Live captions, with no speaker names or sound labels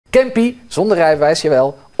Kempi, zonder rijbewijs,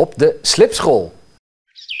 jawel, op de slipschool.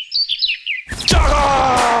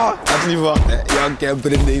 Tjaga! Had je niet verwacht, hè? Jan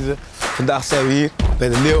Kemper in deze. Vandaag zijn we hier bij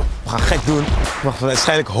de Leeuw. We gaan gek doen.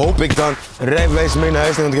 Waarschijnlijk hoop ik dan een rijbewijs mee naar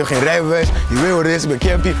huis nemen, want ik heb geen rijbewijs. Je weet wat het is, ik ben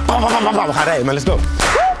Kempi. We gaan rijden, maar let's go.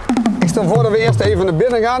 Ik stel voor dat we eerst even naar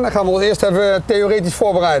binnen gaan. Dan gaan we ons eerst even theoretisch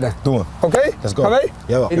voorbereiden. Doen we. Oké? Let's go. Gaan we?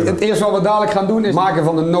 Jawel. Het eerste wat we dadelijk gaan doen is maken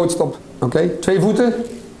van de noodstop. Oké? 2 voeten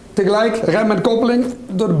tegelijk, rem met koppeling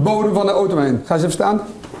door de bodem van de auto heen. Ga eens even staan.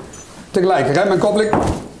 Tegelijk, rem met koppeling.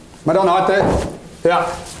 Maar dan hard, hè? Ja,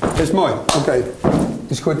 is mooi. Oké.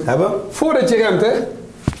 Is goed. Hebben? Voordat je remt, hè,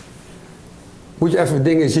 moet je even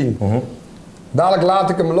dingen zien. Dadelijk laat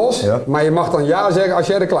ik hem los, Ja. maar je mag dan ja zeggen als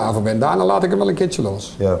jij er klaar voor bent. Daarna laat ik hem wel een keertje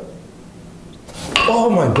los. Ja.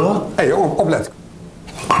 Oh my god. Hé, jongen, oplet.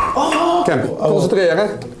 Kempi, concentreren.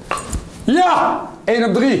 Ja! 1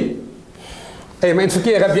 op 3. Hé, maar in het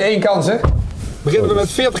verkeer heb je 1 kans, hè. Beginnen we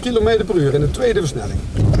met 40 km per uur in de tweede versnelling.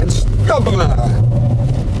 En stappen naar.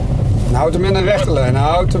 Houd hem in een rechte lijn,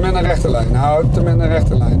 houd hem in een rechte lijn, houd hem in een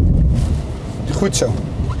rechte lijn. Goed zo.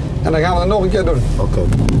 En dan gaan we het nog een keer doen. Oké.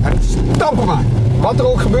 En stampen maar. Wat er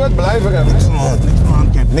ook gebeurt, blijven remmen. Niks aan de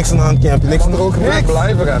hand, Kemp. Niks aan de hand, Kemp. Niks Wat er ook gebeurt,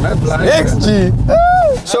 blijven remmen. Blijven Niks, remmen.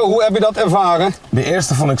 G. Zo, hoe heb je dat ervaren? De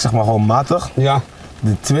eerste vond ik zeg maar gewoon matig. Ja.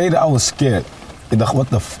 De tweede, I was scared. Ik dacht, what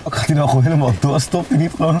the fuck, gaat hij nou gewoon helemaal door? Stopt hij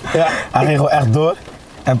niet gewoon? Ja. Hij ging gewoon echt door.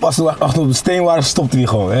 En pas toen we achter op de steen waren, stopte hij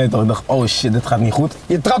gewoon. Ik dacht, oh shit, dit gaat niet goed.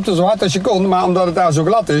 Je trapte zo hard als je kon, maar omdat het daar zo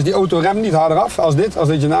glad is, die auto remt niet harder af als dit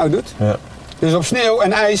je nou doet. Ja. Dus op sneeuw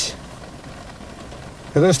en ijs,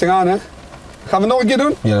 rustig aan, hè. Gaan we nog een keer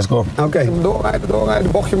doen? Ja, let's go. Oké.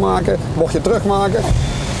 Doorrijden, bochtje maken, bochtje terugmaken.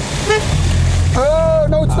 Oh,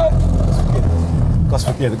 noodstop. Ik was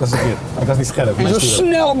verkeerd. Ik was niet scherp. En zo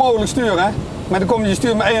snel mogelijk sturen, hè. Maar dan kom je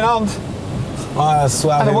stuur met 1 hand. Ah,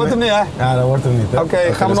 zwaar. En dan wordt het niet, hè. Ja, dat wordt hem niet. Oké,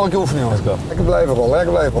 gaan we nog een keer oefenen, jongens. Let's go. Lekker blijven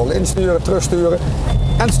rollen, Insturen, terugsturen.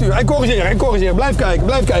 En sturen. En corrigeren. Blijf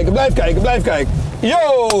kijken.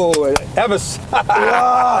 Yo, hebbes.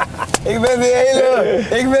 Ja, ik ben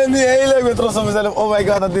die hele. Ik ben trots op mezelf. Oh my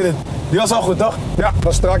god, dat dit. Die was al goed, toch? Ja,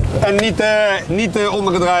 was strak. En niet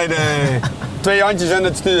ondergedraaid. 2 handjes en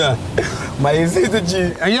het sturen. Maar je ziet het, G.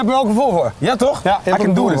 En je hebt er wel gevoel voor. Ja, toch? Ja, je hebt I er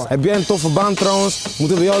can do gevoel this. voor. Heb jij een toffe baan trouwens?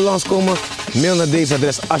 Moeten we bij jou langskomen? Mail naar deze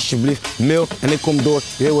adres alsjeblieft. Mail en ik kom door.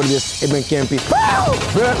 Je weet wat het is. Ik ben Kempi.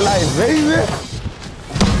 Bird life, baby.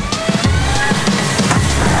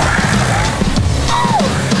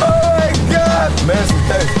 Oh my god. Mensen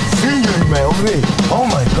thuis, zien jullie mij of niet? Oh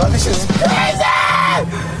my god, this is crazy.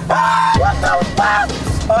 What the fuck?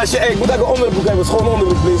 Shit, ik moet eigenlijk een onderbroek hebben. Schoon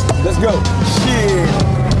onderbroek, please. Let's go. Shit.